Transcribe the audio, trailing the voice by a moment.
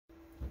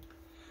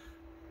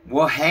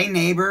Well, hey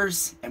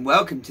neighbors, and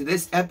welcome to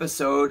this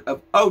episode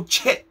of Oh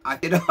Shit, I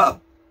Did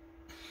Up.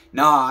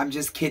 No, I'm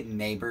just kidding,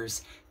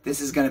 neighbors.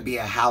 This is going to be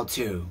a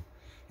how-to.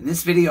 In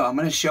this video, I'm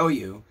going to show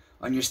you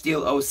on your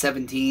Stihl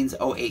 017s,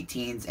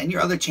 018s, and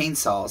your other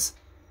chainsaws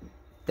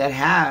that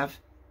have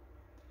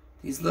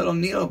these little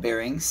needle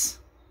bearings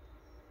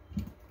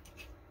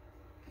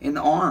in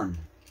the arm.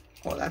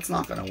 Well, that's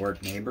not going to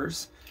work,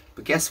 neighbors.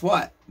 But guess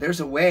what?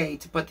 There's a way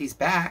to put these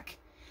back.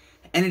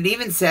 And it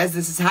even says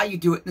this is how you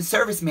do it in the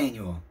service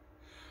manual.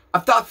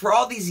 I've thought for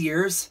all these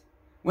years,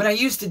 when I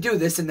used to do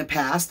this in the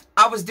past,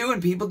 I was doing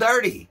people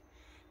dirty.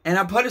 And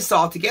I put a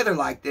saw together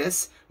like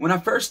this when I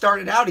first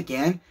started out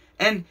again,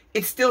 and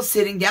it's still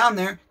sitting down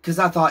there because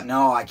I thought,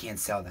 no, I can't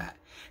sell that.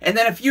 And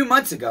then a few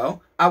months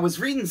ago, I was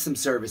reading some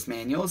service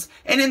manuals,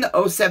 and in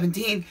the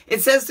 017,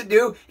 it says to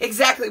do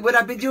exactly what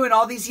I've been doing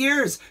all these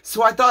years.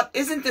 So I thought,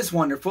 isn't this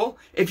wonderful?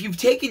 If you've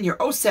taken your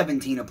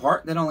 017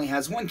 apart that only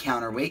has one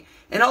counterweight,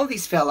 and all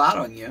these fell out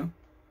on you,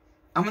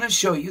 I'm going to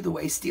show you the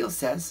way Stihl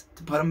says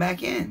to put them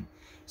back in.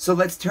 So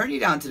let's turn you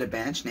down to the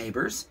bench,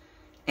 neighbors,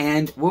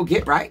 and we'll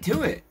get right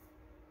to it.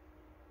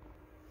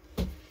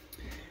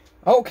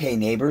 Okay,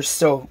 neighbors,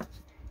 so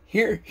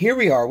here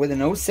we are with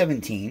an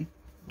 017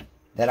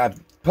 that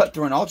I've put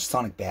through an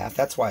ultrasonic bath.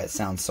 That's why it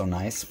sounds so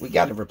nice. We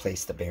got to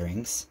replace the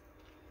bearings.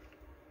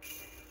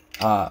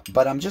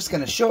 But I'm just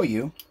going to show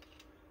you,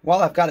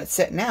 while I've got it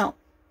setting out,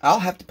 I'll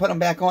have to put them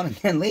back on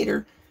again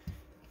later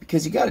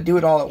because you got to do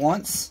it all at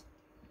once.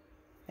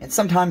 And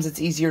sometimes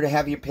it's easier to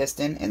have your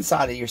piston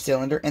inside of your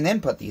cylinder and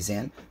then put these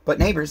in. But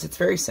neighbors, it's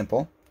very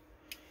simple.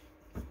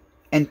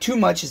 And too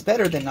much is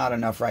better than not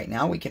enough right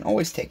now. We can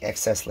always take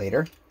excess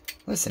later.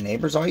 Listen,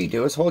 neighbors, all you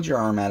do is hold your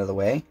arm out of the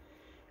way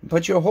and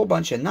put you a whole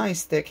bunch of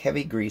nice, thick,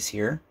 heavy grease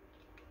here.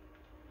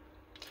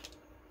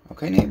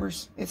 Okay,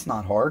 neighbors, it's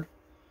not hard.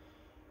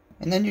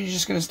 And then you're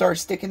just going to start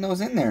sticking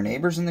those in there,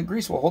 neighbors, and the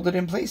grease will hold it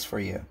in place for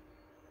you.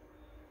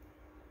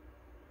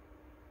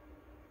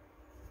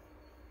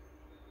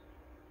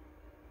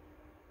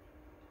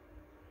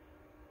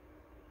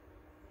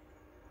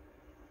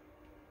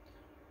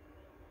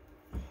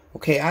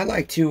 Okay, I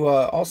like to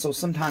also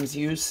sometimes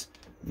use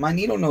my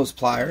needle nose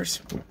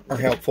pliers, are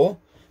helpful.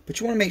 But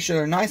you want to make sure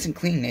they're nice and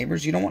clean,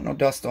 neighbors. You don't want no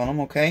dust on them,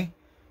 okay?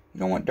 You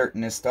don't want dirt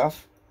in this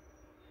stuff.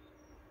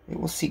 It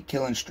will seek,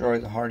 kill, and destroy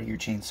the heart of your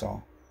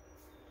chainsaw.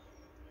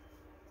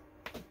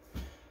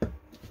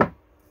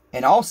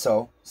 And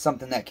also,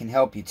 something that can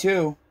help you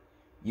too,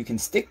 you can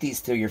stick these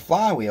to your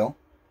flywheel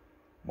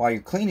while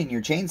you're cleaning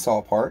your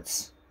chainsaw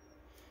parts.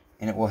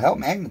 And it will help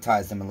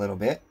magnetize them a little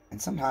bit.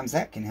 And sometimes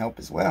that can help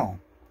as well.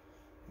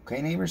 Okay,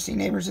 neighbors? See,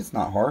 neighbors, it's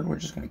not hard. We're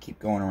just going to keep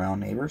going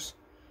around, neighbors.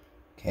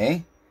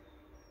 Okay?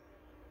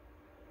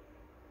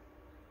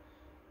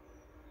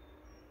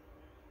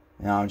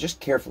 Now, I'm just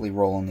carefully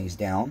rolling these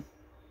down.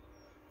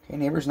 Okay,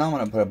 neighbors, now I'm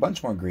going to put a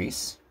bunch more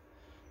grease.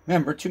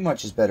 Remember, too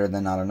much is better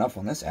than not enough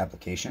on this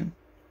application.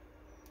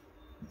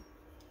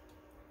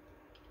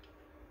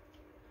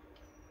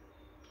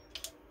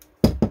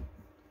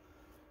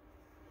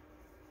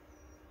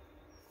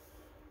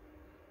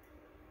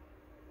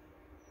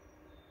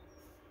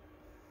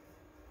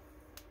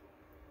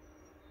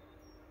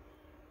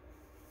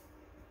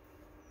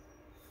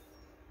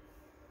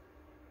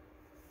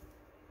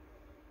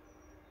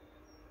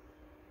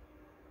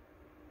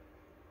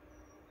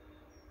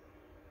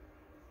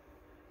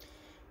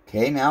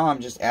 Okay, now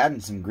I'm just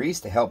adding some grease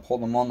to help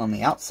hold them on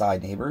the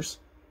outside, neighbors.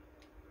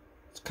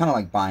 It's kind of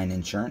like buying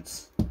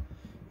insurance,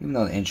 even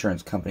though the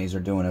insurance companies are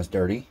doing us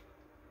dirty.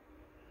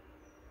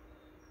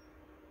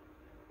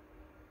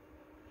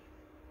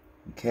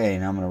 Okay,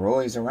 now I'm going to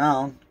roll these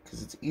around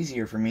because it's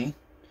easier for me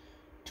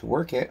to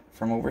work it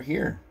from over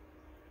here.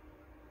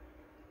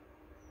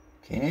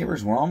 Okay,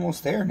 neighbors, we're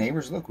almost there.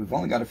 Neighbors, look, we've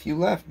only got a few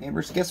left.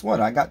 Neighbors, guess what?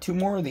 I got 2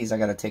 more of these I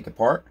got to take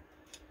apart.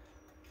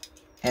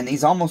 And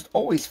these almost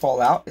always fall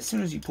out as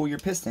soon as you pull your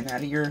piston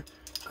out of your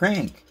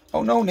crank.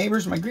 Oh no,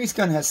 neighbors, my grease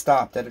gun has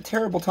stopped at a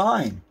terrible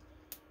time.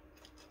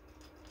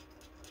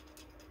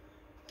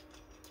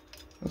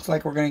 Looks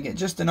like we're going to get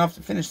just enough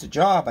to finish the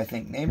job, I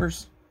think,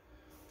 neighbors.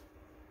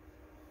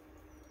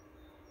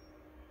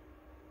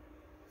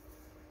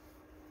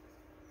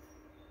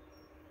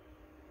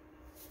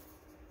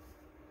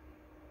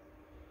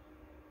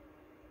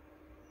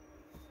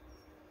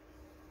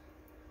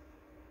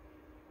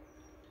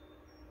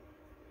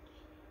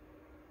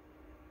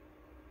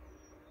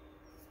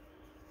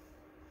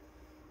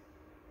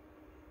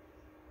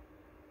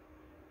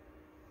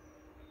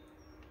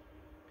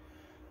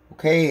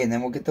 Okay, and then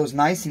we'll get those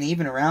nice and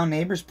even around,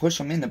 neighbors. Push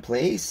them into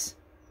place.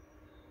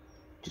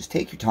 Just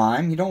take your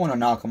time. You don't want to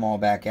knock them all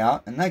back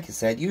out. And like I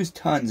said, use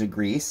tons of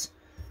grease.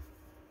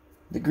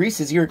 The grease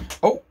is your...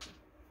 Oh,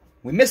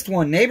 we missed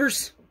one,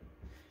 neighbors.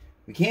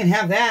 We can't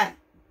have that.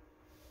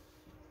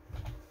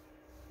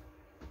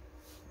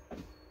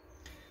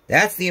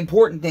 That's the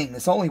important thing.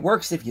 This only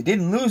works if you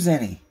didn't lose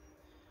any.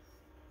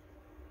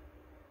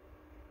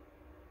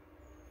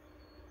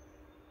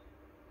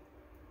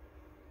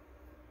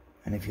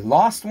 And if you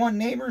lost one,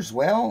 neighbors,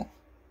 well,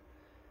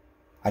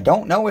 I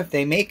don't know if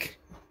they make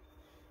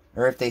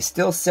or if they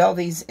still sell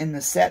these in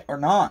the set or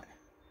not.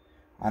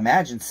 I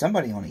imagine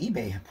somebody on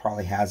eBay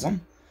probably has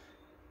them.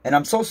 And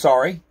I'm so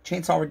sorry.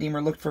 Chainsaw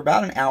Redeemer looked for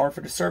about an hour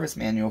for the service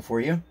manual for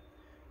you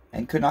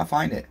and could not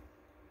find it.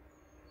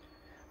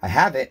 I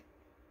have it,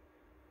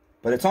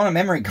 but it's on a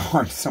memory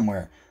card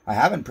somewhere. I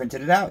haven't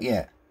printed it out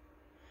yet.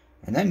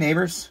 And then,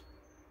 neighbors,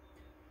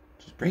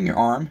 just bring your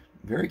arm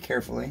very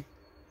carefully.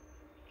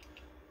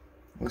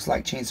 Looks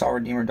like Chainsaw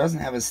Redeemer doesn't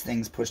have his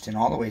things pushed in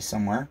all the way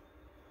somewhere.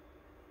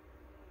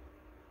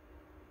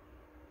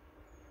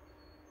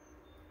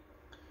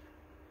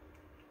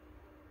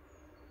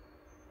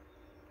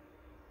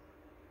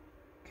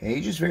 Okay,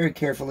 just very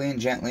carefully and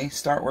gently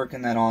start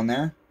working that on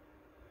there.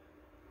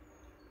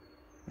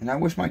 And I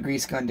wish my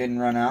grease gun didn't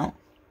run out.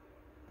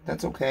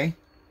 That's okay.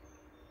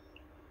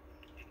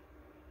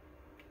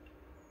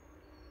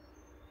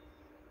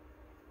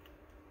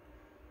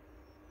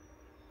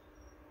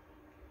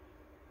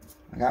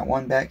 I got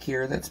one back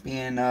here that's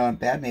being a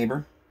bad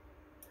neighbor.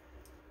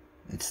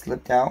 It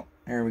slipped out.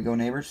 There we go,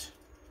 neighbors.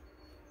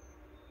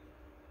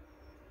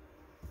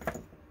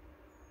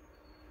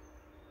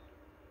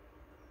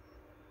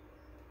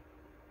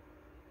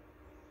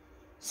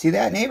 See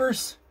that,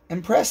 neighbors?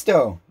 And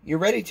presto, you're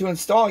ready to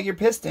install your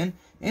piston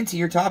into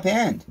your top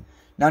end.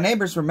 Now,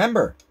 neighbors,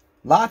 remember,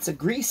 lots of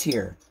grease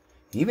here.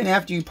 Even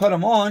after you put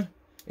them on,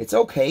 it's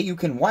okay. You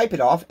can wipe it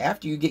off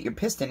after you get your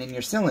piston in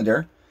your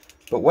cylinder.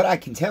 But what I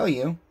can tell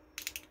you,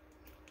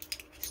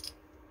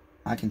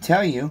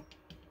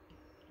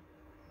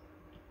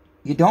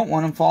 you don't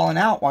want them falling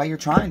out while you're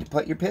trying to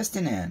put your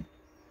piston in.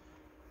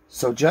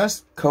 So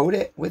just coat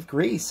it with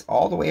grease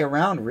all the way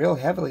around real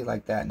heavily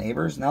like that,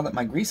 neighbors. Now that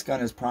my grease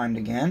gun is primed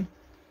again,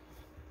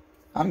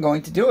 I'm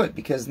going to do it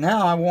because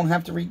now I won't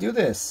have to redo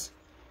this.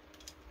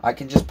 I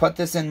can just put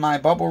this in my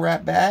bubble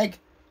wrap bag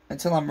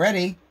until I'm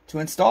ready to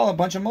install a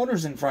bunch of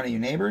motors in front of you,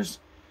 neighbors.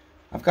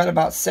 I've got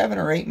about 7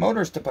 or 8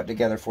 motors to put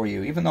together for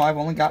you, even though I've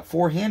only got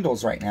 4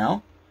 handles right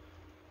now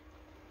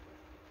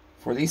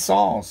for these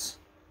saws.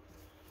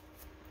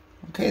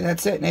 Okay,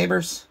 that's it,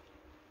 neighbors.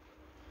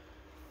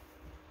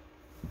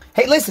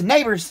 Hey, listen,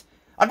 neighbors,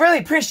 I'd really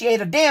appreciate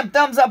a damn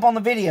thumbs up on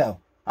the video.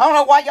 I don't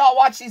know why y'all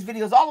watch these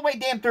videos all the way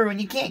damn through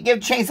and you can't give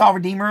Chainsaw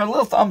Redeemer a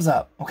little thumbs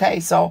up, okay?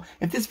 So,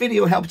 if this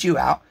video helped you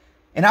out,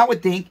 and I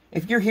would think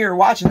if you're here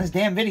watching this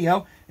damn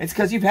video, it's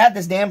because you've had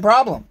this damn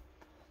problem.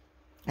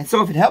 And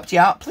so if it helped you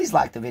out, please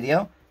like the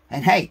video.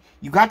 And hey,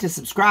 you got to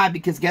subscribe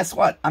because guess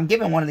what? I'm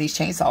giving one of these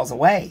chainsaws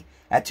away.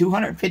 At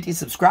 250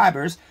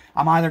 subscribers,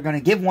 I'm either going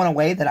to give one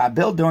away that I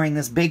build during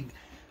this big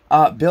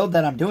build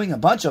that I'm doing, a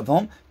bunch of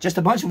them. Just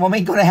a bunch of them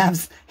ain't going to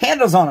have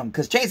handles on them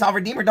because Chainsaw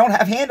Redeemer don't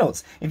have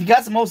handles. If you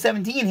got some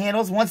 017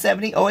 handles,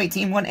 170,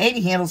 018,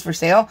 180 handles for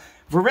sale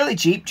for really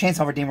cheap,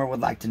 Chainsaw Redeemer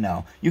would like to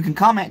know. You can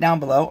comment down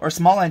below or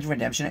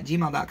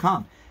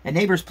smallengineredemption@gmail.com. And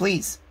neighbors,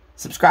 please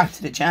subscribe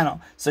to the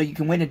channel so you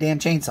can win a damn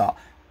chainsaw.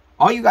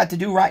 All you got to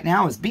do right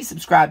now is be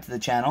subscribed to the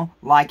channel,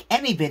 like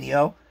any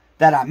video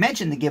that I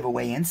mentioned the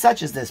giveaway in,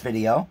 such as this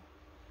video,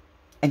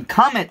 and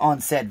comment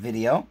on said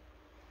video.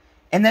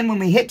 And then when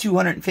we hit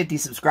 250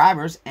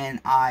 subscribers and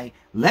I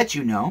let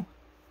you know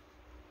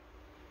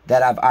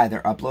that I've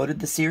either uploaded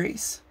the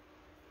series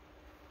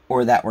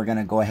or that we're going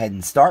to go ahead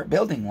and start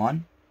building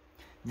one,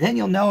 then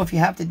you'll know if you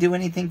have to do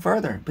anything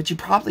further. But you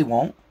probably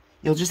won't.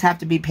 You'll just have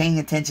to be paying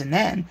attention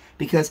then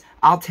because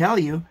I'll tell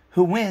you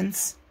who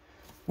wins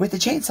with the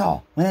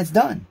chainsaw when it's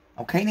done.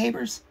 Okay,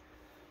 neighbors?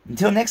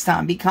 Until next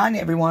time, be kind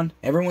to everyone.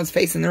 Everyone's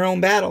facing their own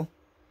battle.